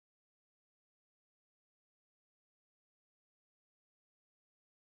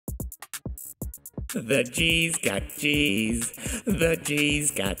The G's got G's, the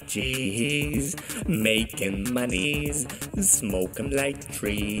G's got G's, making monies, smoke 'em like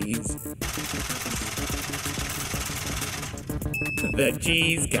trees. The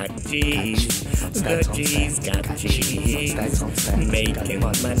G's got G's, the G's got G's, making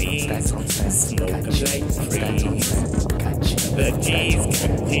money, smoke 'em like trees. The G's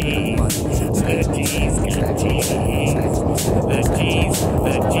got G's, the G's got G's, the G's, the G's,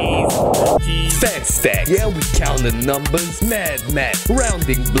 the G's. Fat stack, yeah, we counting numbers, mad,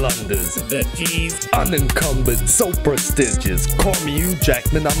 rounding blunders. The G's, unencumbered, so prestigious. Call me Hugh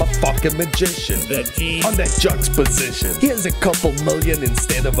Jackman, I'm a fucking magician. The G's, on that juxtaposition, here's a couple million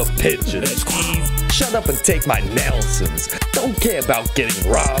instead of a pigeon. The G's, shut up and take my Nelsons. Don't care about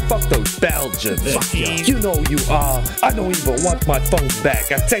getting robbed, fuck those Belgians. The G's, you know you are, I don't even want my phone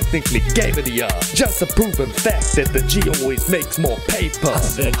back, I technically gave it to ya. Just a proven fact that the G always makes more paper.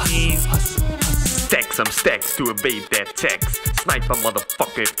 The G's, Stack some stacks to evade that tax. Snipe a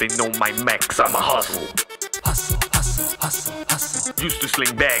motherfucker if they know my max. I'm a hustle. Used to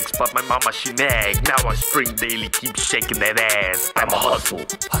sling bags, but my mama she nagged. Now I string daily, keep shaking that ass. I'm a hustle.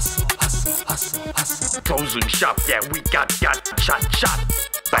 Closing shop, yeah, we got shot.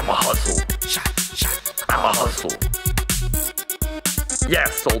 I'm a hustle. I'm a hustle. Yeah,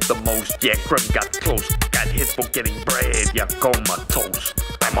 sold the most, yeah, crime got close. Got hit for getting bread, yeah, comatose.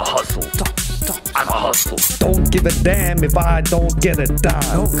 I'm a hustle. I'm a hustle. Don't give a damn if I don't get a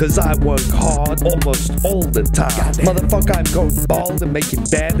dime, cause I work hard almost all the time. Motherfucker, I'm going bald and making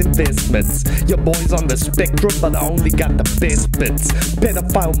bad investments. Your boy's on the spectrum, but I only got the best bits.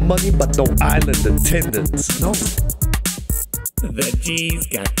 Pedophile money, but no island attendance. No. The G's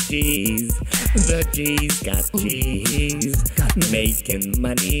got G's, the G's got G's, making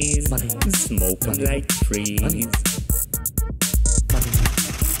monies, smoke 'em like trees.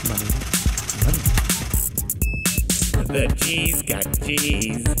 The G's got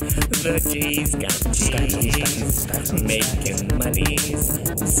G's, the G's got G's, making monies,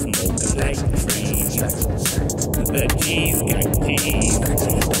 smoke 'em like trees. The G's got G's,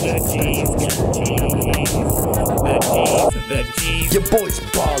 the G's got G's, the G's. Your boy's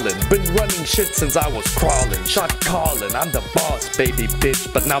ballin', been running shit since I was crawling. Shot callin', I'm the boss, baby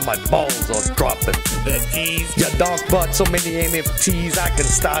bitch, but now my balls are dropping. The G's. Your dog bought so many NFTs, I can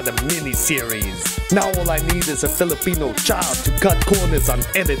start a mini-series. Now all I need is a Filipino child to cut corners on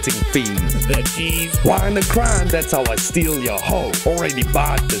editing fees. The G's. Wine and crime, that's how I steal your hoe. Already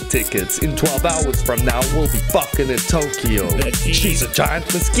bought the tickets. In 12 hours from now, we'll be fucking in Tokyo. She's a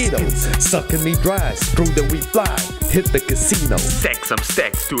giant mosquito, sucking me dry. Screw that we fly, hit the casino. Stack some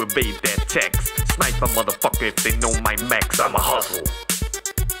stacks to evade that tax. Snipe a motherfucker if they know my max. I'm a hustle.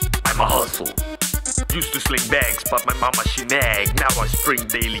 I'm a hustle. Used to sling bags, but my mama she nagged. Now I string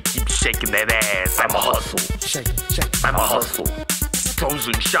daily, keep shaking that ass. I'm a hustle. I'm a hustle.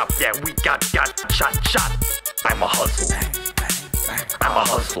 Closing shop, yeah, we got shot. I'm a hustle. I'm a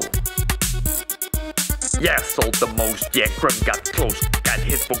hustle. Yeah, sold the most, yeah, crime got close. Got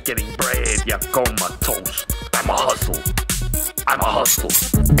hit for getting bread, yeah, comatose. I'm a hustle. I'm a hustle.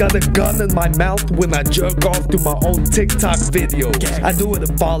 Got a gun in my mouth when I jerk off to my own TikTok videos. I do it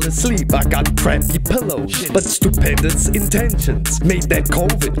to fall asleep, I got crappy pillows, but stupendous intentions. Made that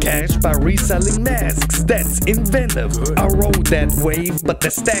COVID cash by reselling masks, that's inventive. I rode that wave, but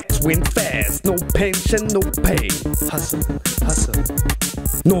the stacks went fast. No pension, no pay. Hustle.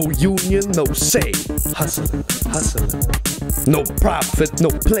 No union, no say. Hustle. No profit, no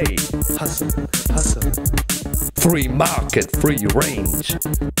play. Hustle. Free market, free range.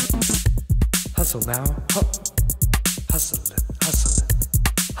 Hustle now. Hustling.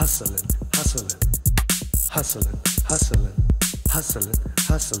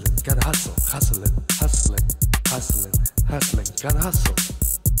 Gotta hustle. Hustling. Gotta hustle.